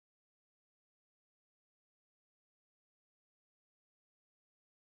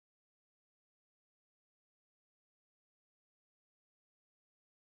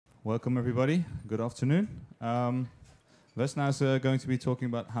Welcome everybody. Good afternoon. Vesna is going to be talking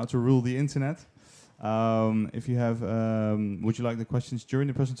about how to rule the internet. If you have, would you like the questions during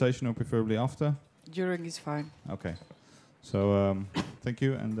the presentation or preferably after? During is fine. Okay. So thank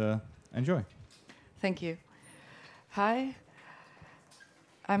you and enjoy. Thank you. Hi,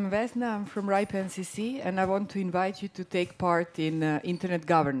 I'm Vesna. I'm from RIPE NCC, and I want to invite you to take part in internet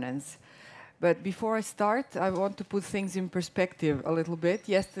governance. But before I start, I want to put things in perspective a little bit.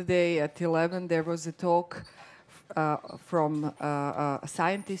 Yesterday at 11, there was a talk from a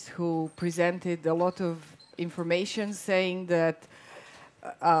scientist who presented a lot of information saying that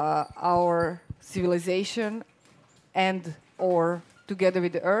our civilization and or together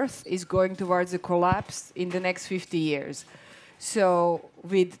with the Earth is going towards a collapse in the next 50 years. So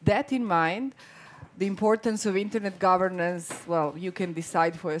with that in mind, the importance of internet governance, well, you can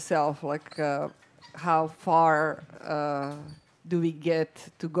decide for yourself, like how far do we get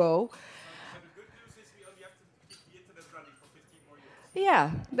to go. So the good news is we only have to keep the internet running for 15 more years.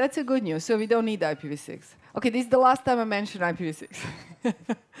 Yeah, that's a good news. So we don't need IPv6. Okay, this is the last time I mention IPv6.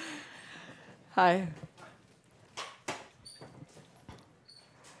 Hi.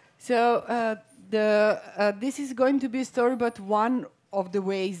 So this is going to be a story about one of the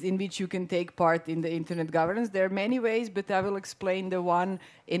ways in which you can take part in the internet governance. There are many ways, but I will explain the one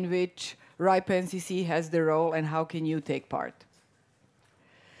in which RIPE NCC has the role and how can you take part.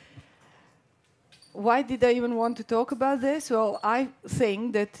 Why did I even want to talk about this? Well, I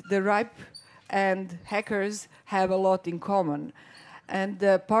think that the RIPE and hackers have a lot in common. And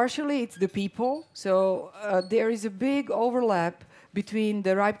partially it's the people. So there is a big overlap between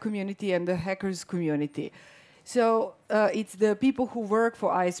the RIPE community and the hackers community. So it's the people who work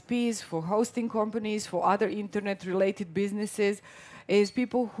for ISPs, for hosting companies, for other internet-related businesses. It's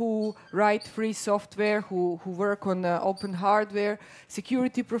people who write free software, who work on open hardware,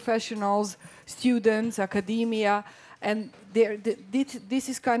 security professionals, students, academia, and this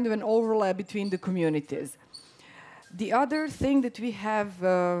is kind of an overlap between the communities. The other thing that we have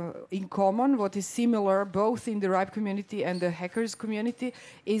in common, what is similar both in the RIPE community and the hackers community,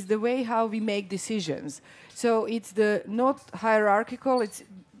 is the way how we make decisions. So it's the not hierarchical, it's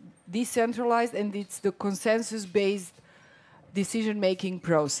decentralized, and it's the consensus-based decision-making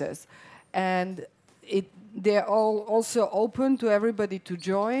process. And they're all also open to everybody to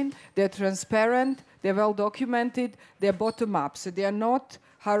join. They're transparent, they're well-documented, they're bottom-up. So they are not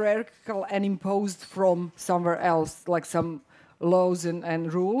hierarchical and imposed from somewhere else, like some laws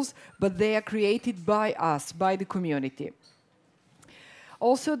and rules, but they are created by us, by the community.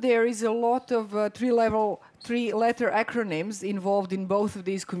 Also, there is a lot of three-letter acronyms involved in both of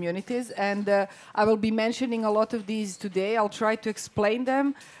these communities, and I will be mentioning a lot of these today. I'll try to explain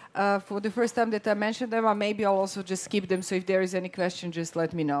them. For the first time that I mentioned them, or maybe I'll also just skip them, so if there is any question, just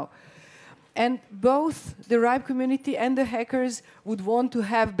let me know. And both the RIPE community and the hackers would want to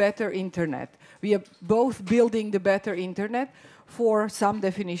have better internet. We are both building the better internet for some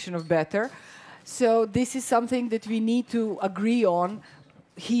definition of better. So this is something that we need to agree on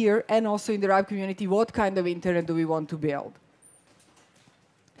here and also in the RIPE community. What kind of internet do we want to build?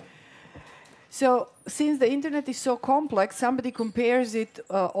 So since the internet is so complex, somebody compares it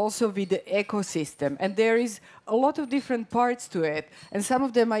also with the ecosystem. And there is a lot of different parts to it. And some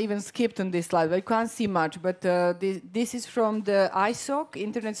of them I even skipped on this slide, but you can't see much. But this is from the ISOC,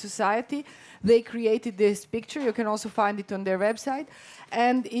 Internet Society. They created this picture. You can also find it on their website.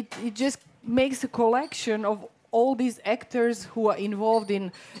 And it just makes a collection of all these actors who are involved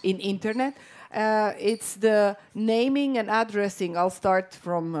in internet. It's the naming and addressing. I'll start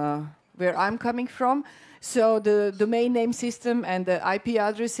from where I'm coming from. So the domain name system and the IP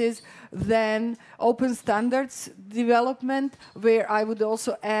addresses, then open standards development, where I would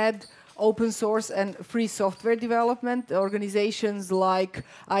also add open source and free software development, organizations like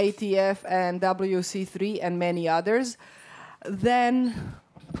IETF and WC3 and many others. Then,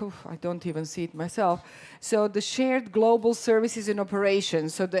 I don't even see it myself. So the shared global services and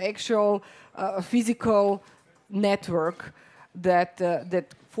operations, so the actual physical network that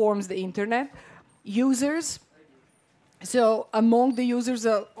forms the internet. Users, so among the users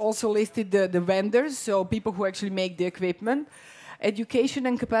are also listed the vendors, so people who actually make the equipment. Education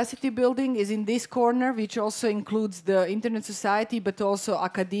and capacity building is in this corner, which also includes the Internet Society, but also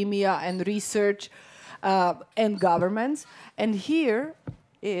academia and research and governments. And here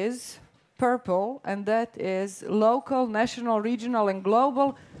is purple, and that is local, national, regional, and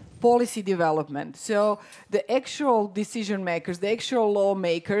global policy development. So the actual decision makers, the actual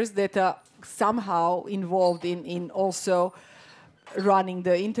lawmakers that are somehow involved in also running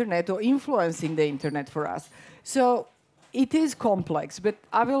the internet or influencing the internet for us. So it is complex, but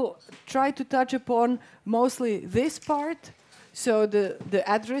I will try to touch upon mostly this part, so the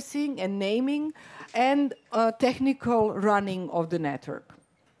addressing and naming, and technical running of the network.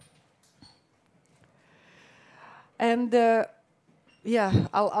 And yeah,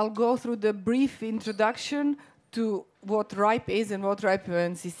 I'll go through the brief introduction to what RIPE is and what RIPE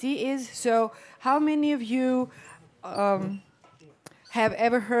NCC is. So how many of you have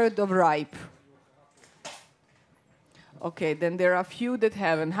ever heard of RIPE? Okay, then there are a few that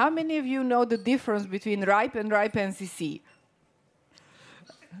haven't. How many of you know the difference between RIPE and RIPE NCC?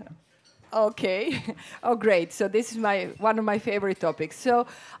 Okay. Oh, great. So this is one of my favorite topics. So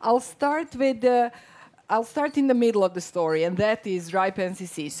I'll start in the middle of the story, and that is RIPE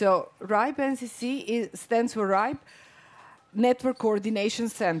NCC. So RIPE NCC stands for RIPE Network Coordination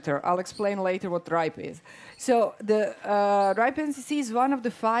Center. I'll explain later what RIPE is. So the RIPE NCC is one of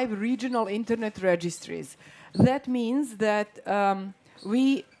the 5 regional internet registries. That means that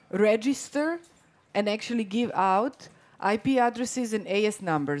we register and actually give out IP addresses and AS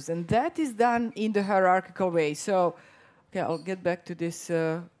numbers, and that is done in the hierarchical way. So, okay, I'll get back to this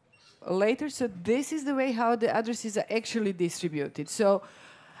later. So this is the way how the addresses are actually distributed. So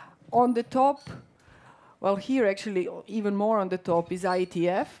on the top, well, here actually even more on the top is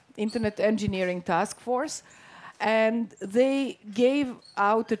IETF, Internet Engineering Task Force, and they gave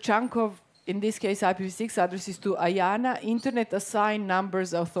out a chunk of, in this case, IPv6 addresses to IANA, Internet Assigned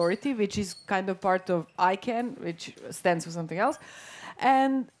Numbers Authority, which is kind of part of ICANN, which stands for something else.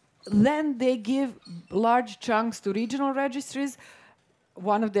 And then they give large chunks to regional registries.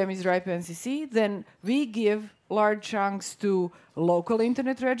 One of them is RIPE NCC. Then we give large chunks to local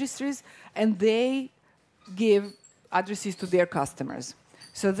internet registries, and they give addresses to their customers.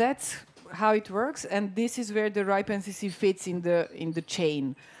 So that's how it works, and this is where the RIPE NCC fits in the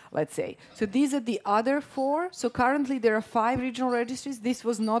chain, let's say. So these are the other 4. So currently there are 5 regional registries. This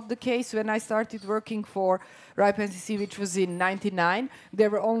was not the case when I started working for RIPE NCC, which was in '99. There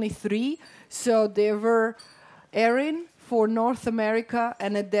were only 3. So there were ERIN for North America,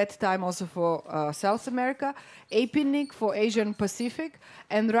 and at that time also for South America, APNIC for Asia and Pacific,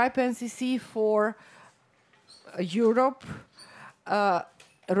 and RIPE NCC for Europe,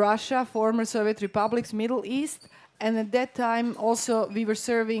 Russia, former Soviet republics, Middle East, and at that time also we were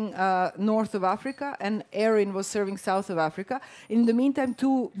serving north of Africa, and ERIN was serving south of Africa. In the meantime,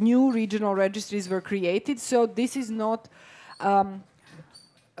 2 new regional registries were created, so this is not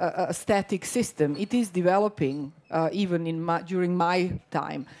a static system. It is developing even during my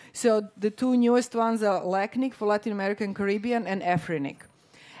time. So the 2 newest ones are LACNIC for Latin America and Caribbean, and EFRINIC.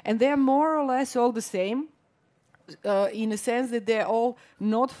 And they are more or less all the same. In a sense that they're all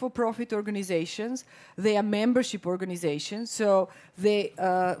not-for-profit organizations. They are membership organizations. So they,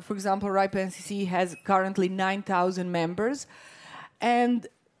 for example, RIPE NCC has currently 9,000 members, and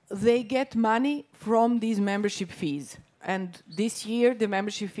they get money from these membership fees. And this year, the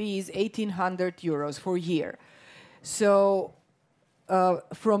membership fee is 1,800 euros for a year. So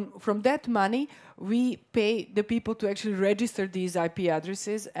from that money, we pay the people to actually register these IP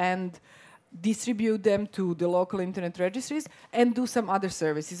addresses and distribute them to the local internet registries and do some other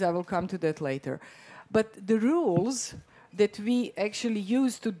services. I will come to that later. But the rules that we actually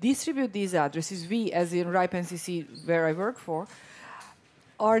use to distribute these addresses, we as in RIPE NCC, where I work for,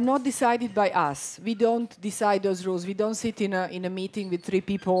 are not decided by us. We don't decide those rules. We don't sit in a meeting with 3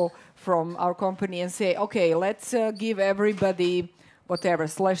 people from our company and say, okay, let's give everybody whatever,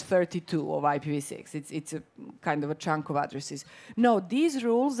 /32 of IPv6. It's a kind of a chunk of addresses. No, these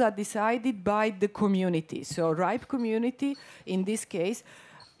rules are decided by the community. So RIPE community, in this case,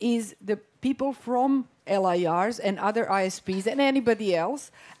 is the people from LIRs and other ISPs and anybody else.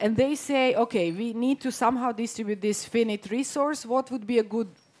 And they say, okay, we need to somehow distribute this finite resource. What would be a good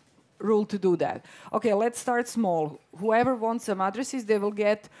rule to do that? Okay, let's start small. Whoever wants some addresses, they will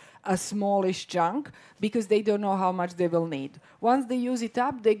get a smallish chunk because they don't know how much they will need. Once they use it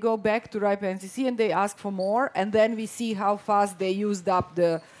up, they go back to RIPE NCC and they ask for more, and then we see how fast they used up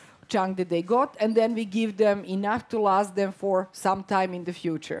the chunk that they got, and then we give them enough to last them for some time in the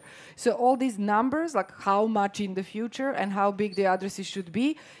future. So all these numbers, like how much in the future and how big the addresses should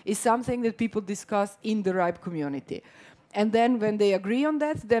be, is something that people discuss in the RIPE community. And then when they agree on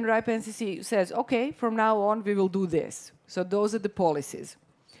that, then RIPE NCC says, okay, from now on we will do this. So those are the policies.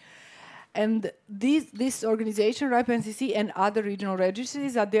 And this organization, RIPE NCC, and other regional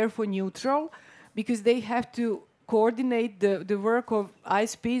registries are therefore neutral because they have to coordinate the work of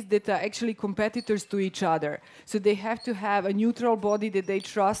ISPs that are actually competitors to each other. So they have to have a neutral body that they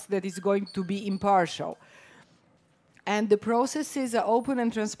trust that is going to be impartial. And the processes are open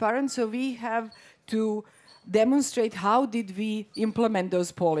and transparent, so we have to demonstrate how did we implement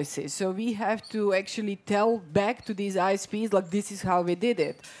those policies. So we have to actually tell back to these ISPs, like, this is how we did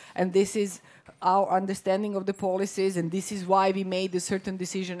it, and this is our understanding of the policies, and this is why we made a certain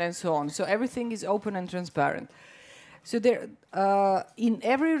decision, and so on. So everything is open and transparent. So there, in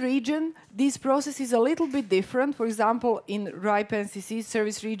every region, this process is a little bit different. For example, in RIPE NCC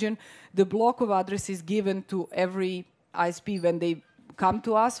service region, the block of addresses given to every ISP when they come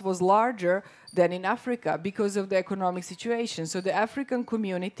to us was larger than in Africa because of the economic situation. So the African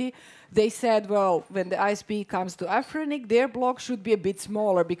community, they said, well, when the ISP comes to Afrinic, their block should be a bit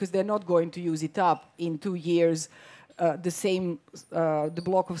smaller because they're not going to use it up in 2 years, the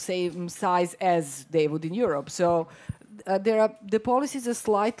block of same size as they would in Europe. So the policies are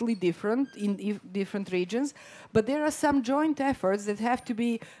slightly different in different regions, but there are some joint efforts that have to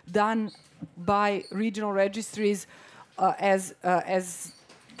be done by regional registries as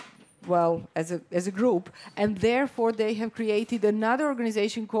a group, and therefore they have created another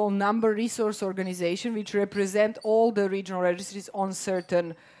organization called Number Resource Organization, which represent all the regional registries on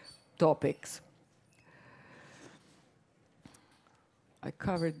certain topics. I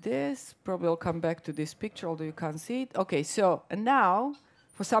covered this. Probably I'll come back to this picture, although you can't see it. Okay, so, and now,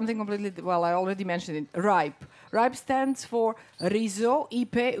 for something completely, well, I already mentioned it, RIPE. RIPE stands for Réseau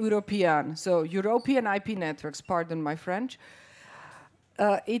IP Européen, so European IP Networks, pardon my French.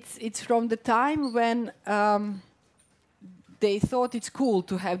 It's from the time when they thought it's cool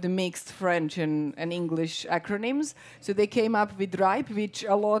to have the mixed French and English acronyms. So they came up with RIPE, which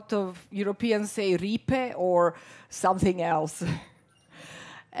a lot of Europeans say RIPE or something else.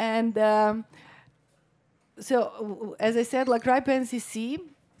 And so, as I said, like RIPE NCC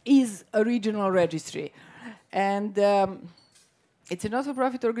is a regional registry. And it's a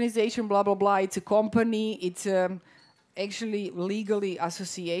not-for-profit organization, blah, blah, blah. It's a company. It's actually legally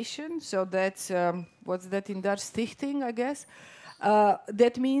association. So that's, what's that in Dutch? Stichting, I guess.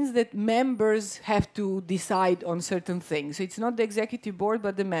 That means that members have to decide on certain things. So it's not the executive board,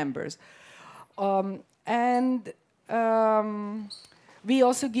 but the members. We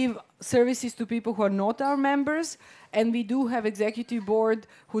also give services to people who are not our members, and we do have executive board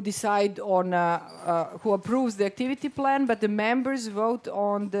who decide on, who approves the activity plan, but the members vote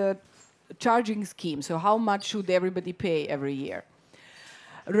on the charging scheme, so how much should everybody pay every year.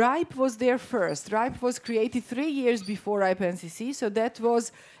 RIPE was there first. RIPE was created 3 years before RIPE NCC, so that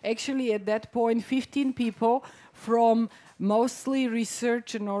was actually at that point 15 people from mostly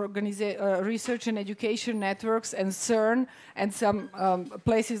research and research and education networks and CERN and some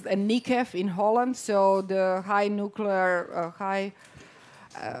places, and NICEF in Holland, so the high nuclear,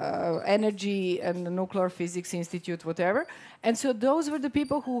 energy and the nuclear physics institute, whatever. And so those were the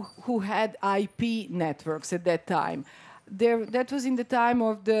people who had IP networks at that time. That was in the time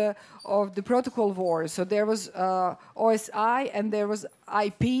of the protocol wars. So there was OSI and there was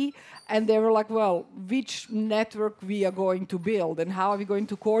IP, and they were like, well, which network we are going to build and how are we going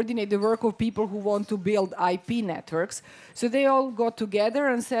to coordinate the work of people who want to build IP networks. So they all got together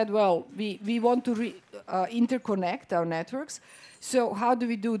and said, well, we want to interconnect our networks. So how do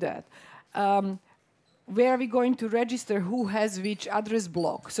we do that? Where are we going to register who has which address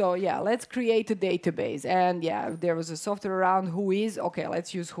block? So yeah, let's create a database. And yeah, there was a software around Whois. Okay,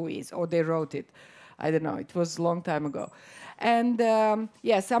 let's use Whois. Or they wrote it. I don't know. It was a long time ago. And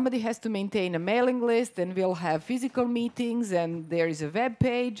yeah, somebody has to maintain a mailing list, and we'll have physical meetings, and there is a web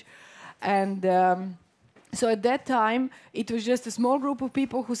page. And so at that time, it was just a small group of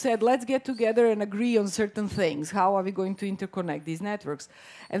people who said, let's get together and agree on certain things. How are we going to interconnect these networks?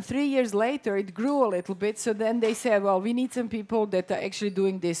 And 3 years later, it grew a little bit. So then they said, well, we need some people that are actually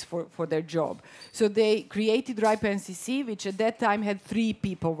doing this for their job. So they created RIPE NCC, which at that time had 3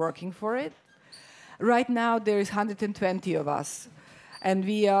 people working for it. Right now, there is 120 of us. And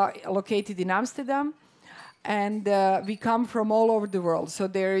we are located in Amsterdam. And we come from all over the world. So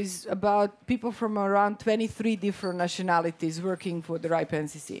there is about people from around 23 different nationalities working for the RIPE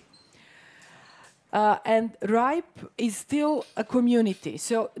NCC. And RIPE is still a community.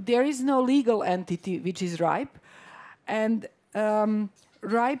 So there is no legal entity which is RIPE. And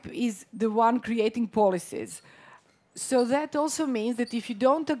RIPE is the one creating policies. So that also means that if you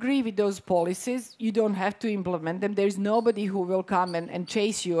don't agree with those policies, you don't have to implement them. There's nobody who will come and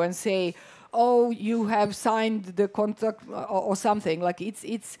chase you and say, oh, you have signed the contract or something. Like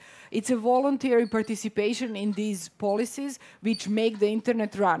it's a voluntary participation in these policies which make the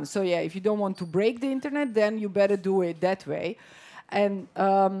internet run. So yeah, if you don't want to break the internet, then you better do it that way. And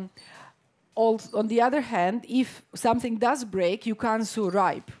also, on the other hand, if something does break, you can't sue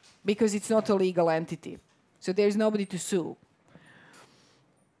RIPE because it's not a legal entity. So there's nobody to sue.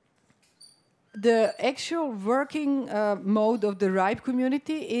 the actual working mode of the RIPE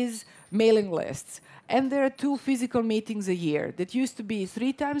community is mailing lists. And there are 2 physical meetings a year. That used to be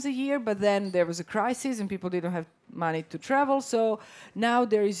 3 times a year, but then there was a crisis and people didn't have money to travel. So now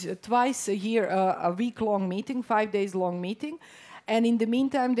there is twice a year a week-long meeting, 5 days long meeting. And in the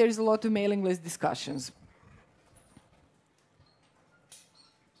meantime, there is a lot of mailing list discussions.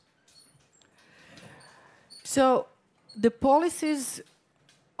 So the policies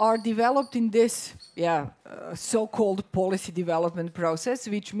are developed in this so-called policy development process,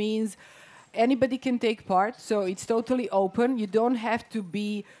 which means anybody can take part, so it's totally open. You don't have to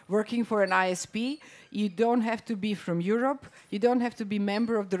be working for an ISP. You don't have to be from Europe. You don't have to be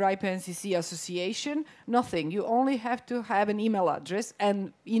member of the RIPE NCC association. Nothing. You only have to have an email address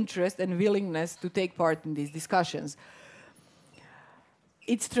and interest and willingness to take part in these discussions.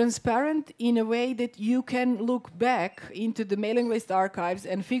 It's transparent in a way that you can look back into the mailing list archives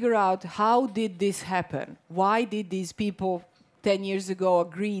and figure out how did this happen? Why did these people 10 years ago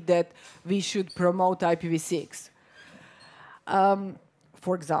agree that we should promote IPv6?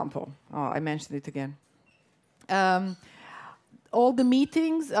 For example, I mentioned it again. All the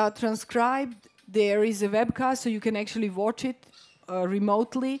meetings are transcribed. There is a webcast, so you can actually watch it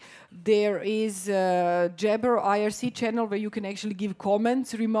remotely. There is a Jabber IRC channel where you can actually give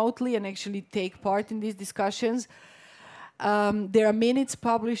comments remotely and actually take part in these discussions. There are minutes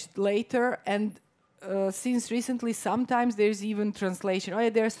published later, and since recently, sometimes there's even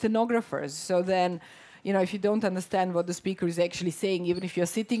translation. There are stenographers. So then, if you don't understand what the speaker is actually saying, even if you're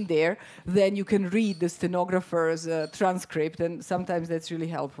sitting there, then you can read the stenographer's transcript, and sometimes that's really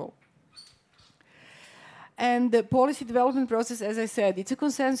helpful. And the policy development process, as I said, it's a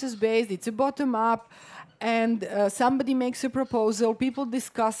consensus-based, it's a bottom-up, and somebody makes a proposal, people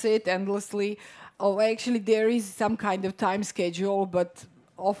discuss it endlessly. Actually, there is some kind of time schedule, but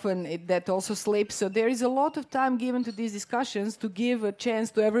often that also slips. So there is a lot of time given to these discussions to give a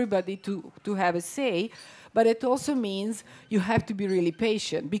chance to everybody to have a say. But it also means you have to be really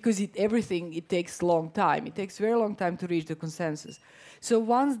patient, because everything takes a long time. It takes a very long time to reach the consensus. So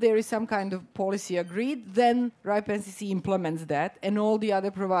once there is some kind of policy agreed, then RIPE NCC implements that, and all the other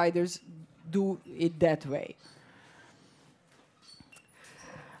providers do it that way.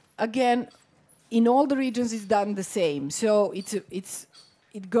 Again, in all the regions it's done the same. So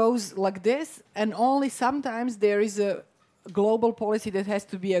it goes like this, and only sometimes there is a global policy that has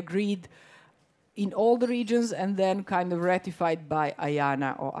to be agreed in all the regions and then kind of ratified by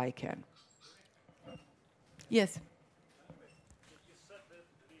IANA or ICANN. Yes? You said that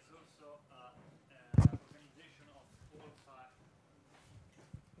there is also an organization of all 5.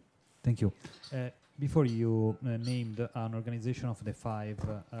 Thank you. Before you named an organization of the 5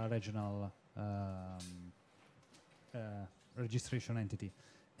 regional registration entity.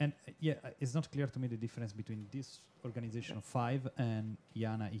 And it's not clear to me the difference between this organization of 5 and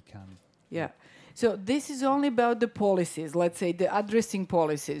IANA ICANN. Yeah. So this is only about the policies, let's say the addressing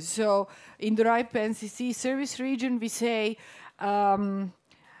policies. So in the RIPE NCC service region, we say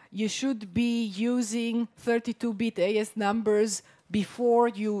you should be using 32-bit AS numbers before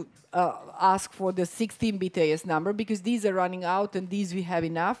you ask for the 16-bit AS number, because these are running out and these we have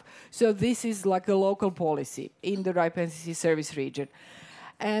enough. So this is like a local policy in the RIPE NCC service region.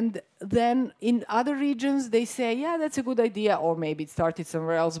 And then in other regions, they say, yeah, that's a good idea, or maybe it started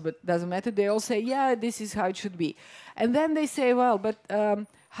somewhere else, but doesn't matter. They all say, yeah, this is how it should be. And then they say, well, but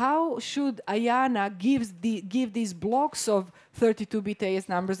how should IANA give these blocks of 32-bit AS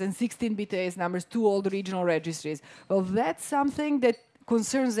numbers and 16-bit AS numbers to all the regional registries? Well, that's something that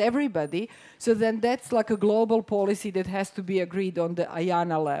concerns everybody. So then that's like a global policy that has to be agreed on the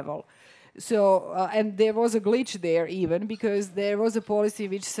IANA level. So, and there was a glitch there even, because there was a policy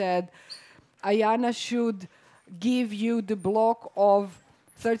which said IANA should give you the block of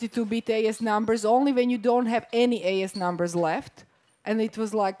 32-bit AS numbers only when you don't have any AS numbers left. And it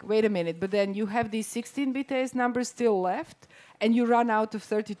was like, wait a minute, but then you have these 16-bit AS numbers still left, and you run out of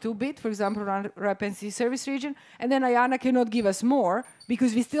 32-bit, for example, RIPE NCC service region, and then IANA cannot give us more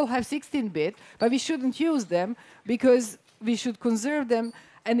because we still have 16-bit, but we shouldn't use them because we should conserve them.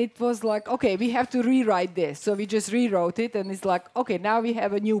 And it was like, okay, we have to rewrite this. So we just rewrote it, and it's like, okay, now we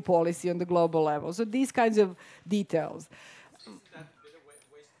have a new policy on the global level. So these kinds of details. Isn't that a bit of waste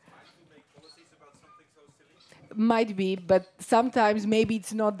of time to make policies about something so silly? Might be, but sometimes maybe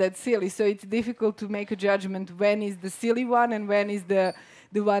it's not that silly. So it's difficult to make a judgment when is the silly one and when is the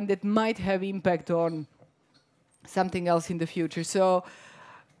one that might have impact on something else in the future. So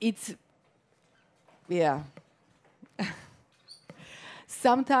it's, yeah.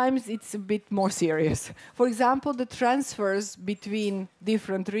 sometimes it's a bit more serious. For example, the transfers between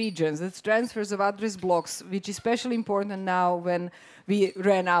different regions, the transfers of address blocks, which is especially important now when we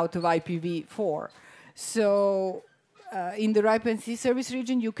ran out of IPv4. So in the RIPE NC service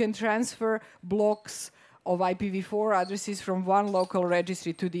region, you can transfer blocks of IPv4 addresses from one local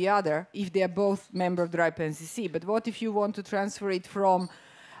registry to the other if they are both member of the RIPE NCC. But what if you want to transfer it from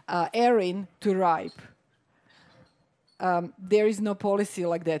ERIN to RIPE? There is no policy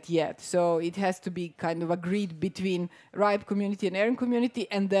like that yet. So it has to be kind of agreed between RIPE community and ERIN community,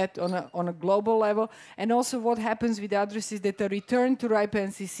 and that on a global level. And also what happens with addresses that are returned to RIPE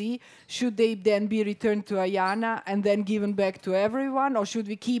NCC, should they then be returned to IANA and then given back to everyone, or should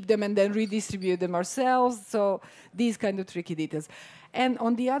we keep them and then redistribute them ourselves? So these kind of tricky details. And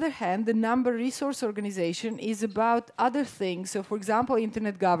on the other hand, the number resource organization is about other things. So for example,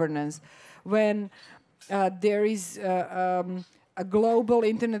 internet governance. When there is a global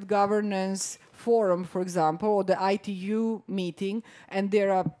internet governance forum, for example, or the ITU meeting, and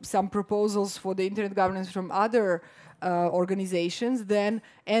there are some proposals for the internet governance from other organizations, then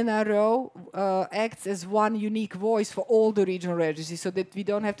NRO acts as one unique voice for all the regional registries, so that we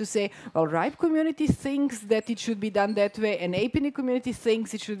don't have to say, well, RIPE community thinks that it should be done that way, and APNI community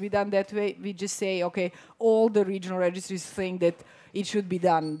thinks it should be done that way. We just say, okay, all the regional registries think that it should be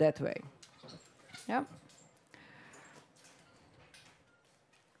done that way. Yeah.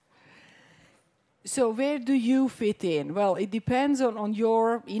 So where do you fit in? Well, it depends on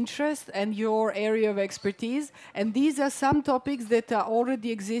your interest and your area of expertise. And these are some topics that are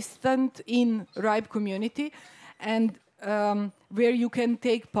already existent in RIPE community and where you can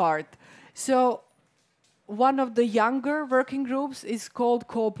take part. So one of the younger working groups is called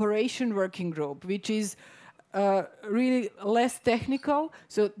Cooperation Working Group, which is really less technical.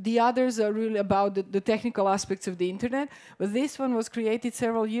 So the others are really about the technical aspects of the internet. But this one was created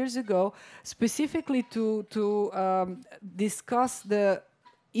several years ago specifically to discuss the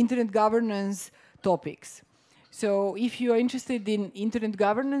internet governance topics. So if you are interested in internet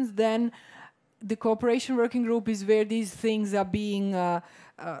governance, then the Cooperation Working Group is where these things are being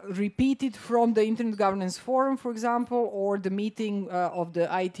repeated from the Internet Governance Forum, for example, or the meeting of the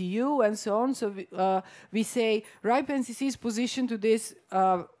ITU and so on. So we say RIPE NCC's position to this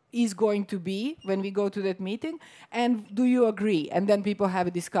is going to be when we go to that meeting, and do you agree? And then people have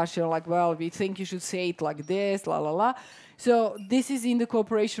a discussion like, well, we think you should say it like this, la la la. So this is in the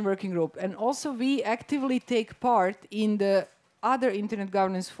Cooperation Working Group. And also we actively take part in the other Internet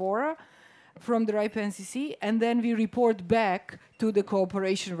Governance Fora from the RIPE NCC, and then we report back to the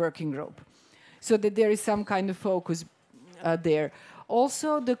Cooperation Working Group, so that there is some kind of focus there.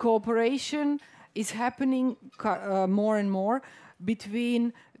 Also, the cooperation is happening more and more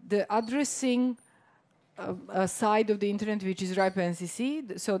between the addressing side of the internet, which is RIPE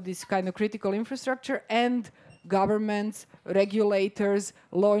NCC, so this kind of critical infrastructure, and governments, regulators,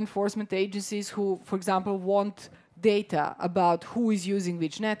 law enforcement agencies who, for example, want data about who is using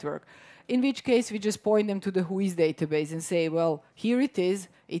which network. In which case, we just point them to the WHOIS database and say, well, here it is.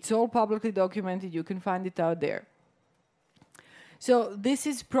 It's all publicly documented. You can find it out there. So this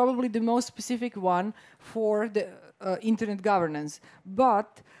is probably the most specific one for the internet governance.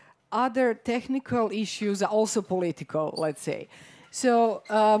 But other technical issues are also political, let's say. So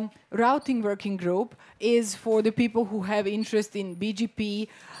routing working group is for the people who have interest in BGP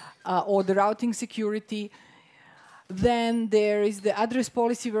or the routing security. Then there is the address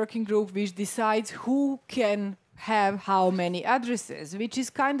policy working group, which decides who can have how many addresses, which is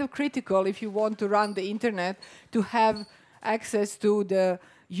kind of critical if you want to run the internet to have access to the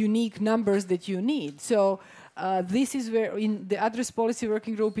unique numbers that you need. So this is where in the address policy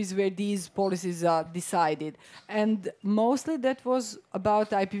working group is where these policies are decided. And mostly that was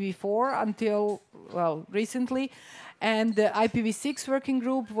about IPv4 until, well, recently. And the IPv6 working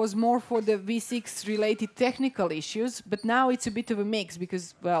group was more for the v6 related technical issues, but now it's a bit of a mix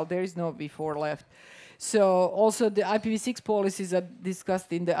because, well, there is no v4 left. So also the IPv6 policies are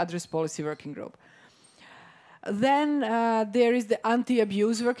discussed in the address policy working group. Then there is the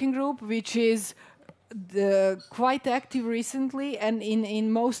anti-abuse working group, which is quite active recently and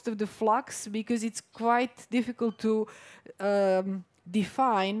in most of the flux, because it's quite difficult to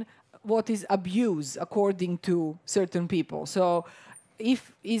define what is abuse according to certain people. So is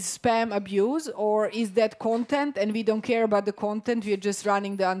spam abuse, or is that content and we don't care about the content, we're just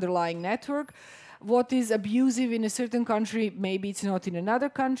running the underlying network? What is abusive in a certain country, maybe it's not in another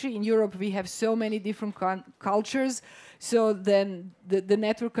country. In Europe we have so many different cultures, so then the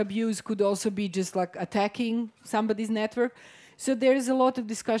network abuse could also be just like attacking somebody's network. So there is a lot of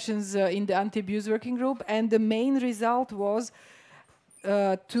discussions in the anti-abuse working group, and the main result was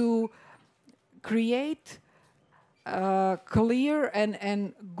to create clear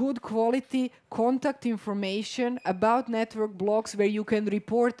and good quality contact information about network blocks where you can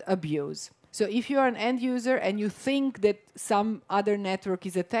report abuse. So if you are an end user and you think that some other network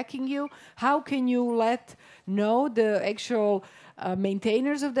is attacking you, how can you let know the actual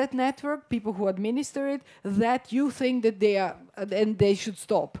maintainers of that network, people who administer it, that you think that they are and they should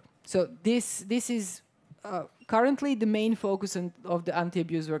stop? So this is currently the main focus of the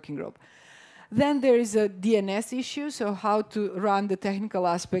anti-abuse working group. Then there is a DNS issue, so how to run the technical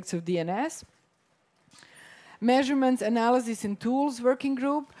aspects of DNS. Measurements, analysis, and tools working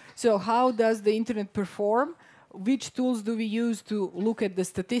group. So how does the internet perform? Which tools do we use to look at the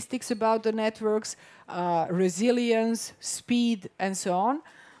statistics about the networks, resilience, speed, and so on?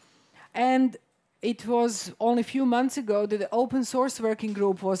 And it was only a few months ago that the open source working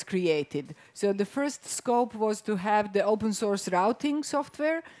group was created. So the first scope was to have the open source routing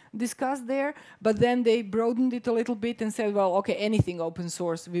software discussed there, but then they broadened it a little bit and said, well, okay, anything open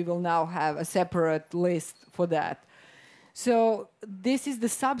source, we will now have a separate list for that. So this is the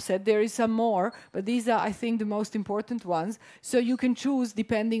subset. There is some more, but these are, I think, the most important ones. So you can choose,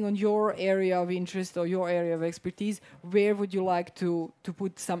 depending on your area of interest or your area of expertise, where would you like to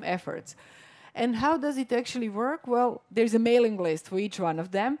put some efforts. And how does it actually work? Well, there's a mailing list for each one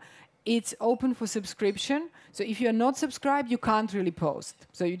of them. It's open for subscription. So if you're not subscribed, you can't really post.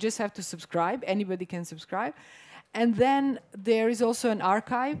 So you just have to subscribe. Anybody can subscribe. And then there is also an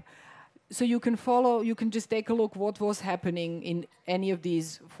archive. So you can follow, you can just take a look what was happening in any of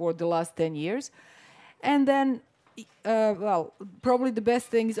these for the last 10 years. And then, well, probably the best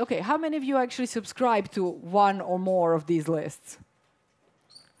thing is, okay, how many of you actually subscribe to one or more of these lists?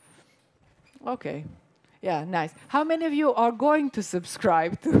 Okay. Yeah, nice. How many of you are going to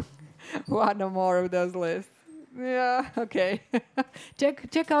subscribe to one or more of those lists? Yeah, okay.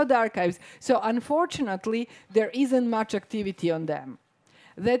 check out the archives. So unfortunately, there isn't much activity on them.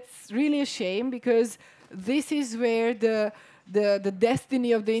 That's really a shame, because this is where the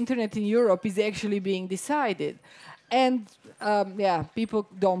destiny of the internet in Europe is actually being decided. And yeah, people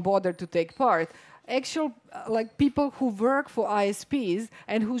don't bother to take part. Like people who work for ISPs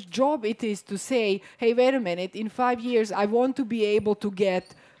and whose job it is to say, hey, wait a minute, in 5 years I want to be able to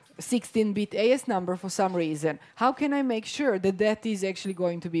get 16-bit AS number for some reason. How can I make sure that that is actually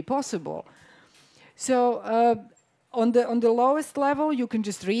going to be possible? So on the lowest level, you can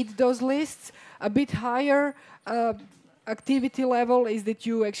just read those lists. A bit higher activity level is that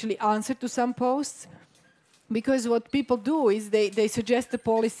you actually answer to some posts. Because what people do is they suggest a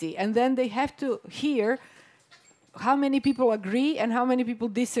policy, and then they have to hear how many people agree and how many people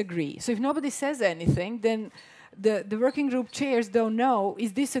disagree. So if nobody says anything, then the working group chairs don't know,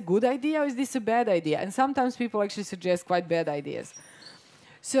 is this a good idea or is this a bad idea? And sometimes people actually suggest quite bad ideas.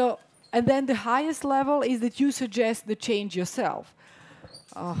 So, and then the highest level is that you suggest the change yourself.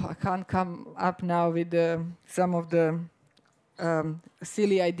 Oh, I can't come up now with some of the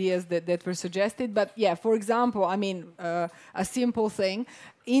silly ideas that were suggested. But yeah, for example, I mean, a simple thing.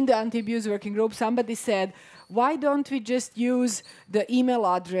 In the anti-abuse working group, somebody said, why don't we just use the email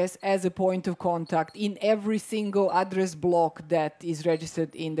address as a point of contact in every single address block that is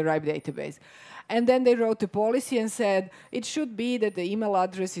registered in the RIPE database? And then they wrote a policy and said, it should be that the email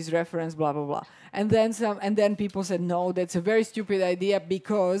address is reference, blah, blah, blah. And then people said, no, that's a very stupid idea,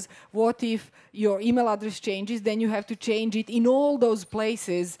 because what if your email address changes, then you have to change it in all those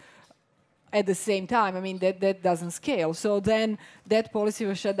places at the same time. I mean, that doesn't scale. So then that policy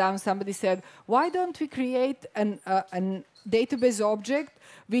was shut down. Somebody said, why don't we create an database object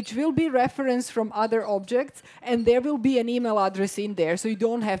which will be referenced from other objects, and there will be an email address in there, so you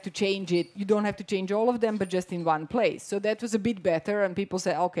don't have to change it. You don't have to change all of them, but just in one place. So that was a bit better, and people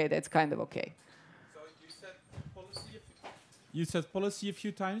said, okay, that's kind of okay. So you said policy a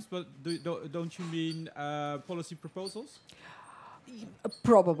few times, but don't you mean policy proposals?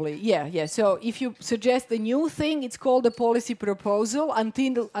 Probably, yeah. So if you suggest a new thing, it's called a policy proposal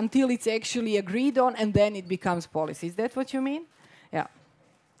until it's actually agreed on, and then it becomes policy. Is that what you mean? Yeah.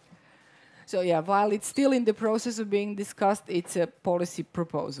 So yeah, while it's still in the process of being discussed, it's a policy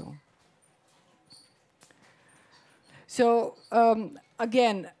proposal. So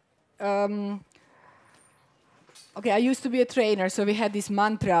again, okay, I used to be a trainer, so we had this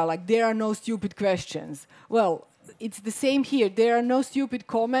mantra, like, there are no stupid questions. Well, it's the same here. There are no stupid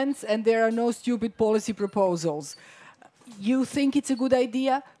comments and there are no stupid policy proposals. you think it's a good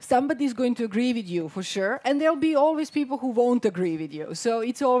idea, somebody's going to agree with you for sure, and there'll be always people who won't agree with you. So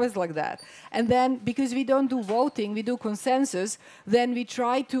it's always like that. And then, because we don't do voting, we do consensus, then we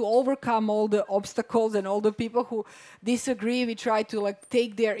try to overcome all the obstacles and all the people who disagree. We try to like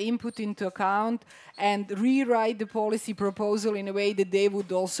take their input into account and rewrite the policy proposal in a way that they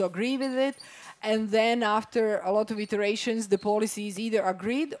would also agree with it. And then after a lot of iterations, the policy is either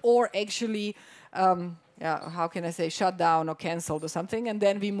agreed or actually how can I say, shut down or cancelled or something, and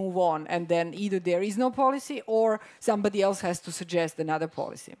then we move on. And then either there is no policy or somebody else has to suggest another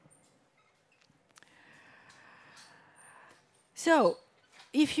policy. So,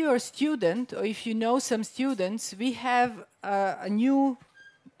 if you're a student or if you know some students, we have a new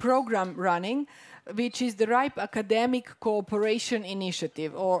program running, which is the RIPE Academic Cooperation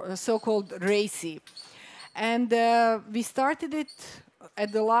Initiative, or so-called RACI. And we started it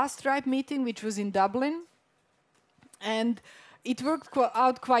at the last RIPE meeting, which was in Dublin. And it worked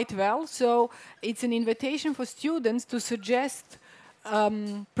out quite well. So it's an invitation for students to suggest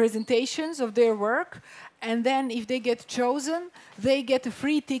presentations of their work. And then if they get chosen, they get a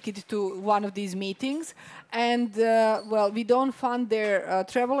free ticket to one of these meetings. And, well, we don't fund their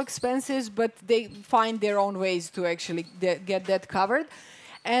travel expenses, but they find their own ways to actually get that covered.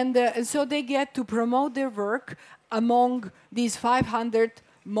 And so they get to promote their work among these 500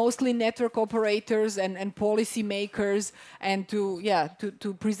 mostly network operators and policy makers, and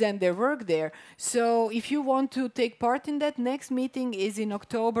to present their work there. So if you want to take part in that, next meeting is in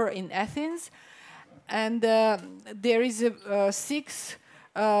October in Athens. And there is 6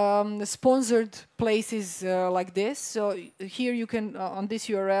 sponsored places like this. So here you can, on this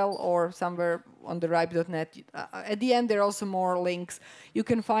URL or somewhere on the ripe.net, at the end there are also more links. You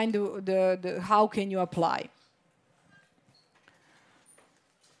can find the how can you apply.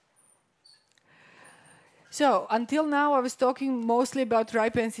 So, until now, I was talking mostly about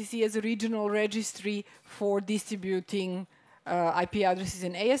RIPE NCC as a regional registry for distributing IP addresses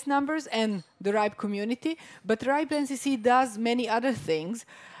and AS numbers and the RIPE community. But RIPE NCC does many other things.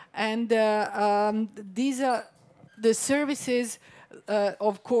 And these are the services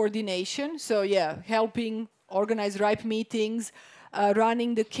of coordination. So, yeah, helping organize RIPE meetings,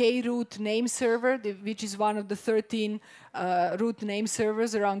 running the K-root name server, which is one of the 13 root name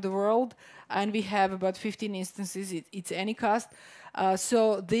servers around the world. And we have about 15 instances. It's Anycast.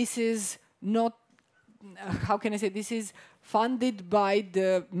 So this is not, how can I say, this is funded by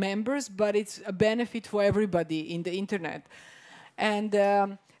the members, but it's a benefit for everybody in the internet.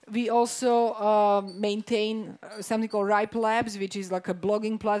 And we also maintain something called RIPE Labs, which is like a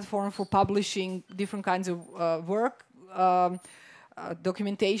blogging platform for publishing different kinds of work,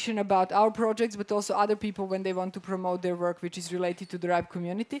 documentation about our projects, but also other people when they want to promote their work, which is related to the RIPE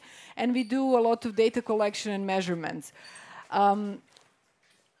community. And we do a lot of data collection and measurements. On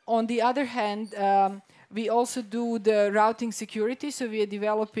the other hand, we also do the routing security. So we are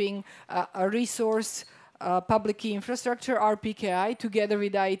developing a resource public key infrastructure, RPKI, together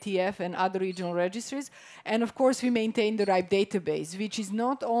with IETF and other regional registries. And of course, we maintain the RIPE database, which is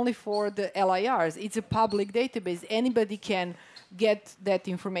not only for the LIRs, it's a public database. Anybody can get that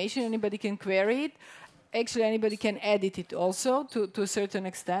information, anybody can query it. Actually, anybody can edit it also to a certain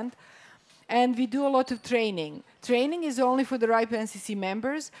extent. And we do a lot of training. Training is only for the RIPE NCC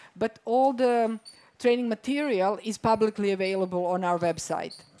members, but all the training material is publicly available on our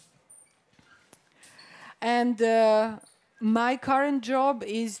website. And my current job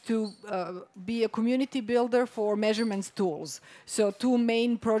is to be a community builder for measurements tools. So 2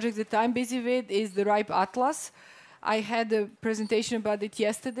 main projects that I'm busy with is the RIPE Atlas. I had a presentation about it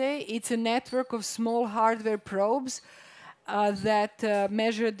yesterday. It's a network of small hardware probes that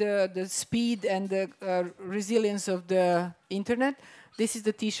measure the speed and the resilience of the internet. This is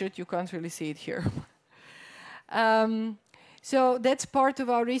the t-shirt, you can't really see it here. So that's part of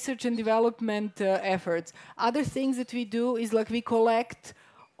our research and development efforts. Other things that we do is like we collect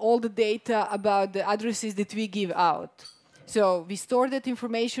all the data about the addresses that we give out. So we store that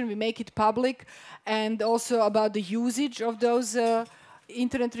information, we make it public, and also about the usage of those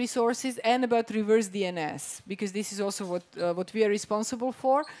internet resources and about reverse DNS, because this is also what we are responsible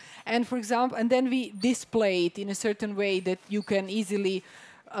for. And for example, and then we display it in a certain way that you can easily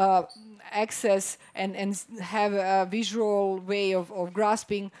access and have a visual way of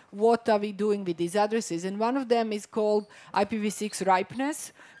grasping what are we doing with these addresses. And one of them is called IPv6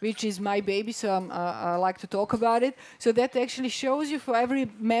 ripeness, which is my baby, so I like to talk about it. So that actually shows you for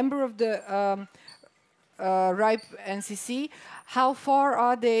every member of the RIPE NCC, how far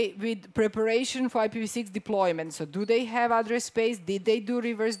are they with preparation for IPv6 deployment? So do they have address space? Did they do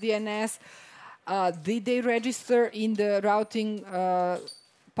reverse DNS? Did they register in the routing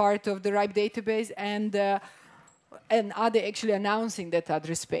part of the RIPE database? And are they actually announcing that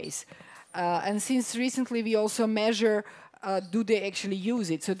address space? And since recently we also measure do they actually use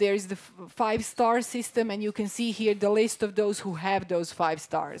it? So there is the 5-star system, and you can see here the list of those who have those 5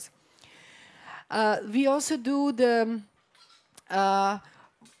 stars. We also do the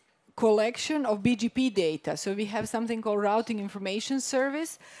collection of BGP data. So we have something called Routing Information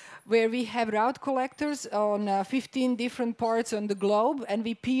Service, where we have route collectors on 15 different parts on the globe, and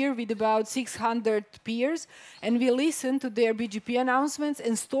we peer with about 600 peers, and we listen to their BGP announcements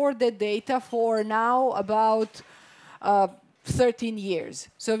and store that data for now about 13 years.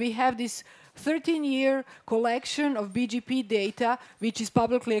 So we have this 13-year collection of BGP data, which is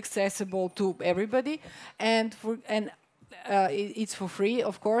publicly accessible to everybody, and it's for free,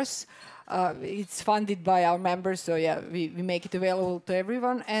 of course. It's funded by our members, so yeah, we make it available to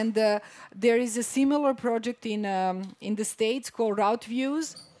everyone. And there is a similar project in the States called Route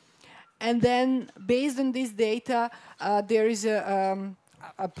Views. And then, based on this data, there is a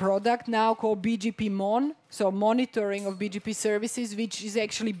product now called BGP Mon, so monitoring of BGP services, which is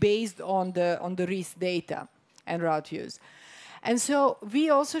actually based on the RIS data and route views. And so we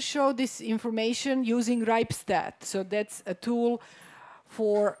also show this information using RIPEStat. So that's a tool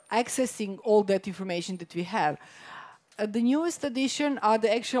for accessing all that information that we have. The newest addition are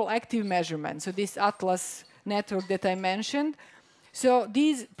the actual active measurements, so this Atlas network that I mentioned. So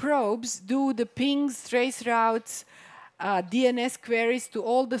these probes do the pings, trace routes, DNS queries to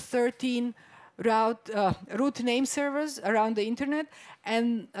all the 13 root name servers around the internet,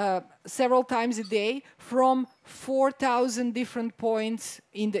 and several times a day from 4,000 different points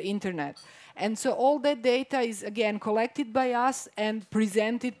in the internet. And so all that data is, again, collected by us and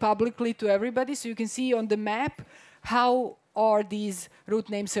presented publicly to everybody. So you can see on the map how are these root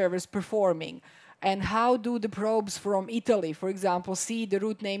name servers performing, and how do the probes from Italy, for example, see the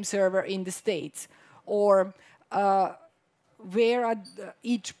root name server in the States, or where are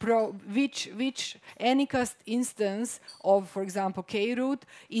each probe, which Anycast instance of, for example, K-root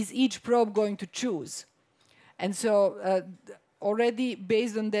is each probe going to choose. And so already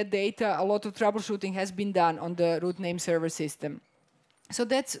based on that data, a lot of troubleshooting has been done on the root name server system. So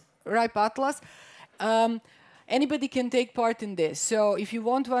that's RIPE Atlas. Anybody can take part in this. So if you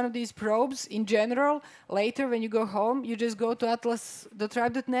want one of these probes, in general, later when you go home, you just go to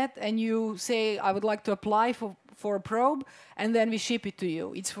atlas.ripe.net and you say, I would like to apply for a probe, and then we ship it to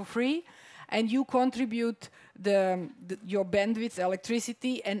you. It's for free, and you contribute your bandwidth,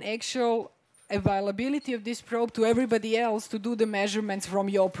 electricity, and actual availability of this probe to everybody else to do the measurements from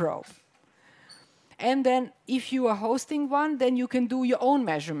your probe. And then if you are hosting one, then you can do your own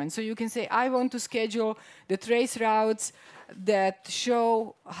measurements. So you can say, I want to schedule the trace routes that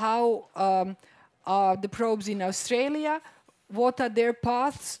show how are the probes in Australia, what are their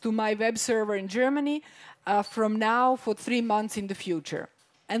paths to my web server in Germany from now for 3 months in the future.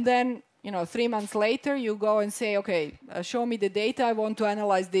 And then 3 months later, you go and say, okay, show me the data. I want to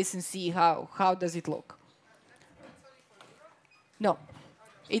analyze this and see how does it look. No,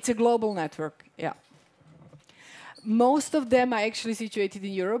 it's a global network, yeah. Most of them are actually situated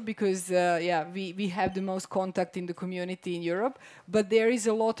in Europe because, we have the most contact in the community in Europe, but there is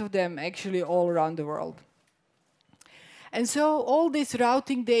a lot of them actually all around the world. And so all this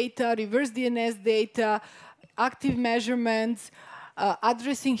routing data, reverse DNS data, active measurements,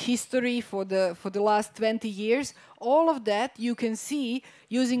 addressing history for the last 20 years, all of that you can see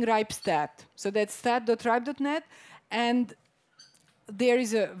using RIPEStat. So that's stat.ripe.net, and there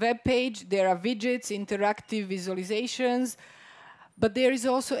is a web page, there are widgets, interactive visualizations, but there is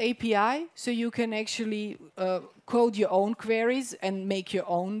also API, so you can actually code your own queries and make your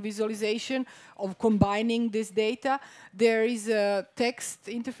own visualization of combining this data. There is a text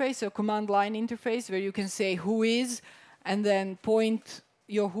interface, a command line interface, where you can say who is, and then point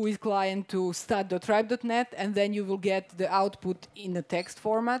your whois client to stat.ripe.net, and then you will get the output in a text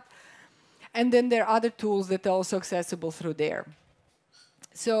format. And then there are other tools that are also accessible through there.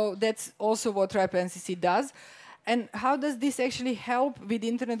 So that's also what RIPE NCC does. And how does this actually help with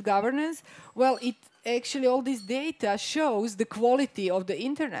internet governance? Well, it actually, all this data shows the quality of the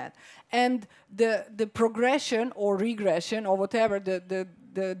internet and the progression or regression or whatever,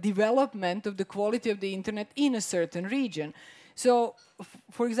 the development of the quality of the internet in a certain region. So,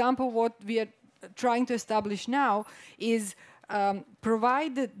 for example, what we are trying to establish now is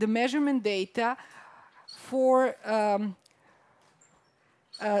provide the measurement data for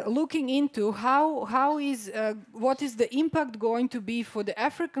looking into what is the impact going to be for the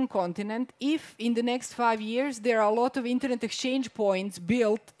African continent if in the next 5 years there are a lot of internet exchange points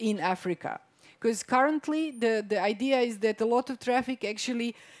built in Africa. Because currently the idea is that a lot of traffic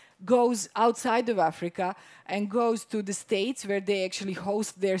actually goes outside of Africa and goes to the States where they actually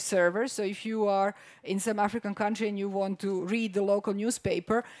host their servers. So if you are in some African country and you want to read the local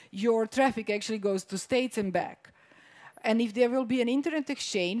newspaper, your traffic actually goes to States and back. And if there will be an internet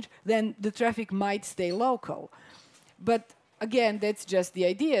exchange, then the traffic might stay local. But again, that's just the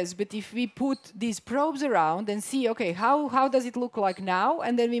ideas. But if we put these probes around and see, okay, how does it look like now?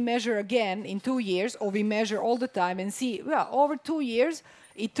 And then we measure again in 2 years, or we measure all the time and see, well, over 2 years,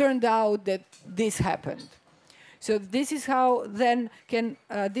 it turned out that this happened. So this is how then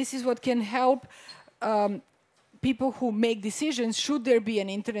this is what can help people who make decisions, should there be an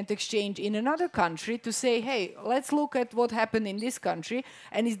internet exchange in another country, to say, hey, let's look at what happened in this country,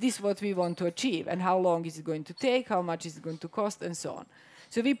 and is this what we want to achieve, and how long is it going to take, how much is it going to cost, and so on.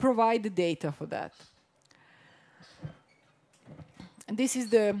 So we provide the data for that. And this is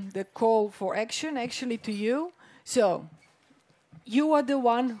the call for action, actually, to you. So you are the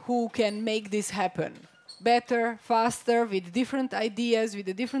one who can make this happen. Better, faster, with different ideas, with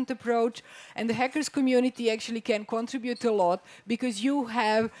a different approach. And the hackers community actually can contribute a lot because you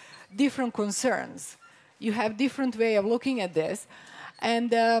have different concerns. You have different way of looking at this.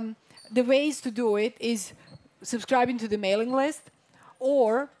 And the ways to do it is subscribing to the mailing list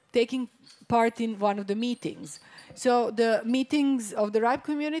or taking part in one of the meetings. So the meetings of the RIPE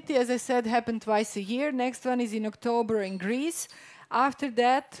community, as I said, happen twice a year. Next one is in October in Greece. After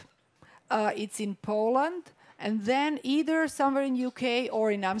that, it's in Poland, and then either somewhere in UK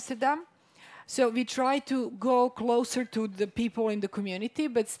or in Amsterdam. So we try to go closer to the people in the community,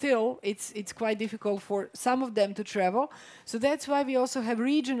 but still it's quite difficult for some of them to travel. So that's why we also have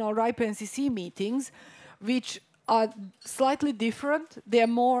regional RIPE NCC meetings, which are slightly different. They are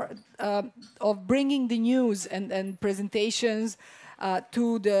more of bringing the news and presentations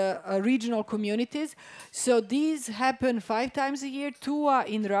to the regional communities. So these happen 5 times a year. 2 are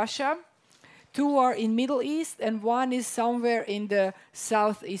in Russia, 2 are in Middle East, and 1 is somewhere in the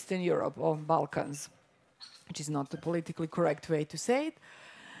Southeastern Europe or Balkans, which is not the politically correct way to say it.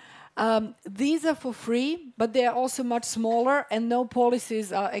 These are for free, but they are also much smaller, and no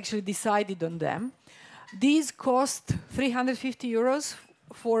policies are actually decided on them. These cost 350 euros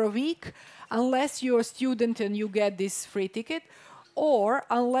for a week, unless you're a student and you get this free ticket, or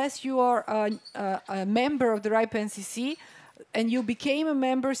unless you are a member of the RIPE NCC, and you became a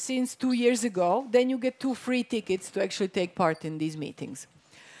member since 2 years ago, then you get 2 free tickets to actually take part in these meetings.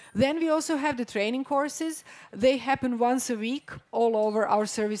 Then we also have the training courses. They happen once a week all over our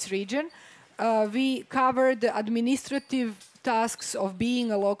service region. We cover the administrative tasks of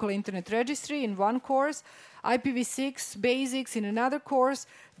being a local internet registry in one course, IPv6 basics in another course,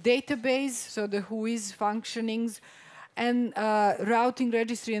 database, so the WHOIS functionings, and routing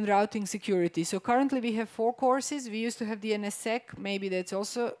registry and routing security. So currently we have 4 courses. We used to have the NSSEC, maybe that's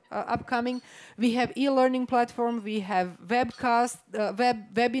also upcoming. We have e-learning platform, we have webcast,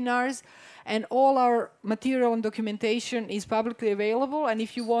 webinars, and all our material and documentation is publicly available. And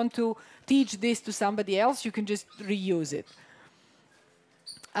if you want to teach this to somebody else, you can just reuse it.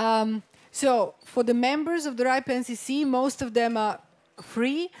 So for the members of the RIPE NCC, most of them are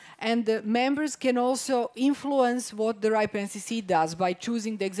free, and the members can also influence what the RIPE NCC does by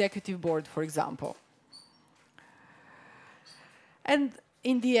choosing the executive board, for example. And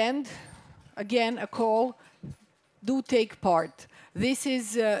in the end, again, a call, do take part. This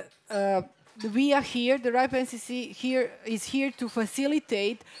is, we are here, the RIPE NCC is here to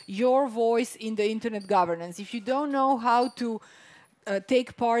facilitate your voice in the internet governance. If you don't know how to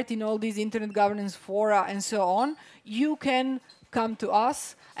take part in all these internet governance fora and so on, you can come to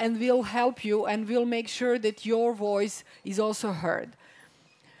us and we'll help you and we'll make sure that your voice is also heard.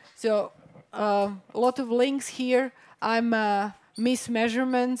 So a lot of links here. I'm Miss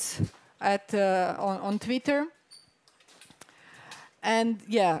Measurements on Twitter. And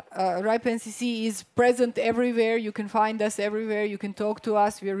yeah, RIPE NCC is present everywhere. You can find us everywhere. You can talk to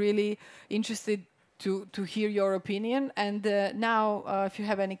us. We're really interested to hear your opinion. And now, if you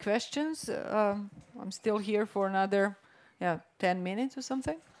have any questions, I'm still here for another 10 minutes or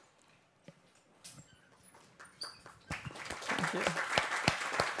something. Thank you.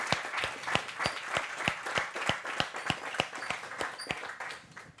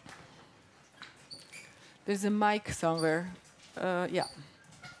 There's a mic somewhere. Yeah.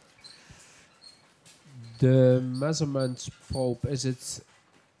 The measurement probe, is it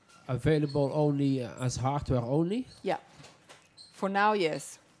available only as hardware only? Yeah. For now,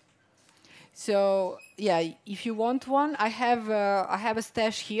 yes. So yeah, if you want one, I have a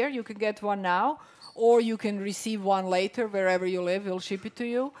stash here. You can get one now, or you can receive one later wherever you live. We'll ship it to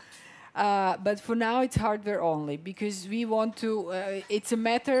you. But for now, it's hardware only because we want to. It's a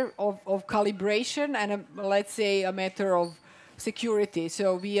matter of calibration and let's say a matter of security.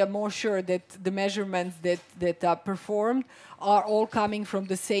 So we are more sure that the measurements that are performed are all coming from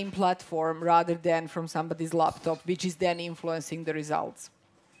the same platform rather than from somebody's laptop, which is then influencing the results.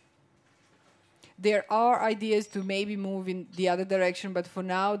 There are ideas to maybe move in the other direction, but for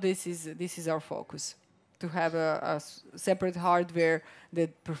now, this is our focus, to have a separate hardware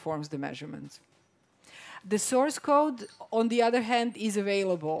that performs the measurements. The source code, on the other hand, is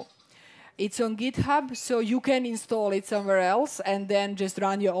available. It's on GitHub, so you can install it somewhere else and then just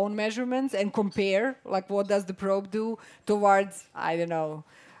run your own measurements and compare, like what does the probe do towards, I don't know,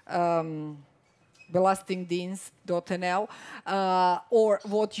 belastingdienst.nl, or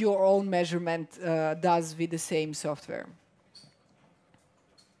what your own measurement does with the same software.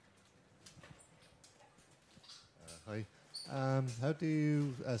 Hi. How do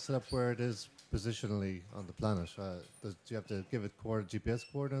you set up where it is positionally on the planet? Do you have to give it GPS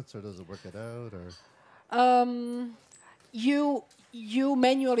coordinates, or does it work it out? Or You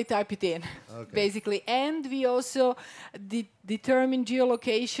manually type it in, basically. And we also determine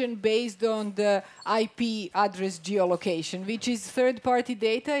geolocation based on the IP address geolocation, which is third-party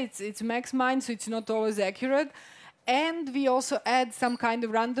data. It's MaxMind, so it's not always accurate. And we also add some kind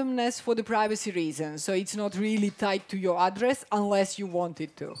of randomness for the privacy reasons. So it's not really tied to your address unless you want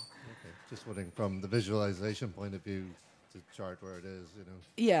it to. Okay. Just wondering from the visualization point of view to chart where it is, you know.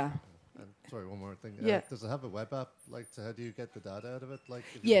 Yeah. And sorry, one more thing. Yeah. Does it have a web app? Like, so how do you get the data out of it? Like,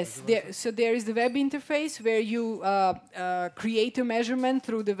 yes. So there is the web interface where you create a measurement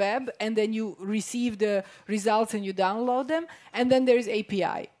through the web, and then you receive the results and you download them. And then there is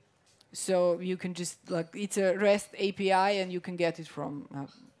API. So you can just, like, it's a REST API, and you can get it from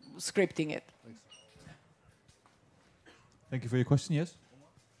scripting it. Thanks. Thank you for your question. Yes?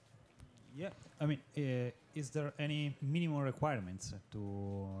 Yeah, I mean, is there any minimum requirements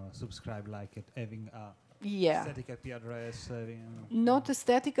to subscribe, like having a static IP address? Not a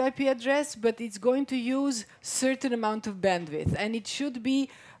static IP address, but it's going to use certain amount of bandwidth, and it should be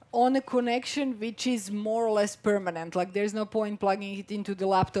on a connection which is more or less permanent. Like, there's no point plugging it into the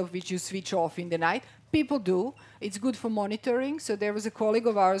laptop which you switch off in the night. People do. It's good for monitoring. So there was a colleague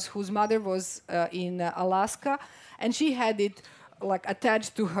of ours whose mother was in Alaska, and she had it like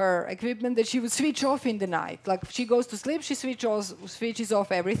attached to her equipment that she would switch off in the night. Like, she goes to sleep, she switches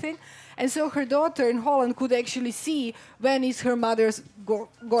off everything. And so her daughter in Holland could actually see when is her mother's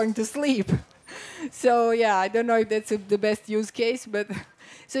going to sleep. So yeah, I don't know if that's the best use case, but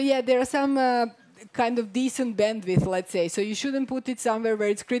so yeah, there are some kind of decent bandwidth, let's say. So you shouldn't put it somewhere where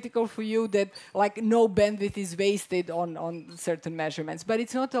it's critical for you that like no bandwidth is wasted on certain measurements. But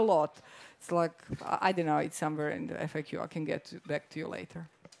it's not a lot. It's like, I don't know, it's somewhere in the FAQ. I can get back to you later.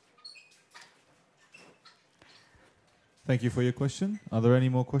 Thank you for your question. Are there any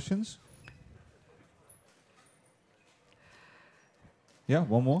more questions? Yeah,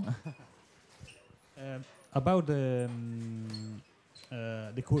 one more. About the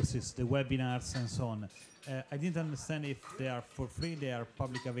courses, the webinars, and so on. I didn't understand if they are for free, they are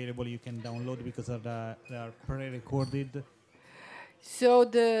public available, you can download because they are pre-recorded. So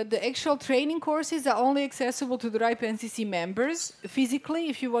the actual training courses are only accessible to the RIPE NCC members physically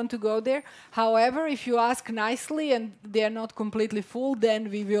if you want to go there. However, if you ask nicely and they are not completely full, then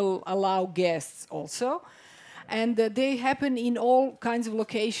we will allow guests also. And they happen in all kinds of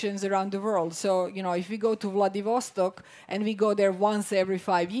locations around the world. So, you know, if we go to Vladivostok and we go there once every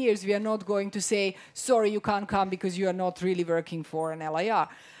 5 years, we are not going to say, sorry, you can't come because you are not really working for an LIR.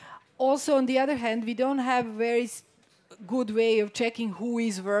 Also, on the other hand, we don't have very good way of checking who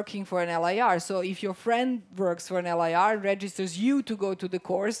is working for an LIR. So if your friend works for an LIR, registers you to go to the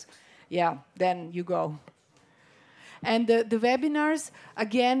course, yeah, then you go. And the webinars,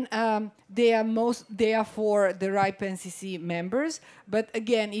 again, they are for the RIPE NCC members. But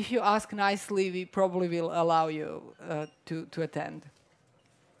again, if you ask nicely, we probably will allow you to attend.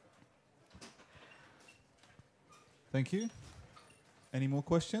 Thank you. Any more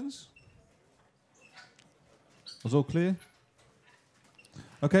questions? Was all clear?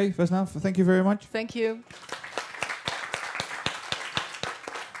 Okay, Vesna, thank you very much. Thank you.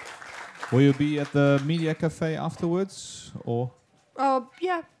 Will you be at the Media Cafe afterwards, or?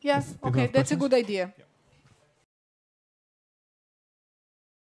 Yeah. Okay, that's a good idea. Yeah.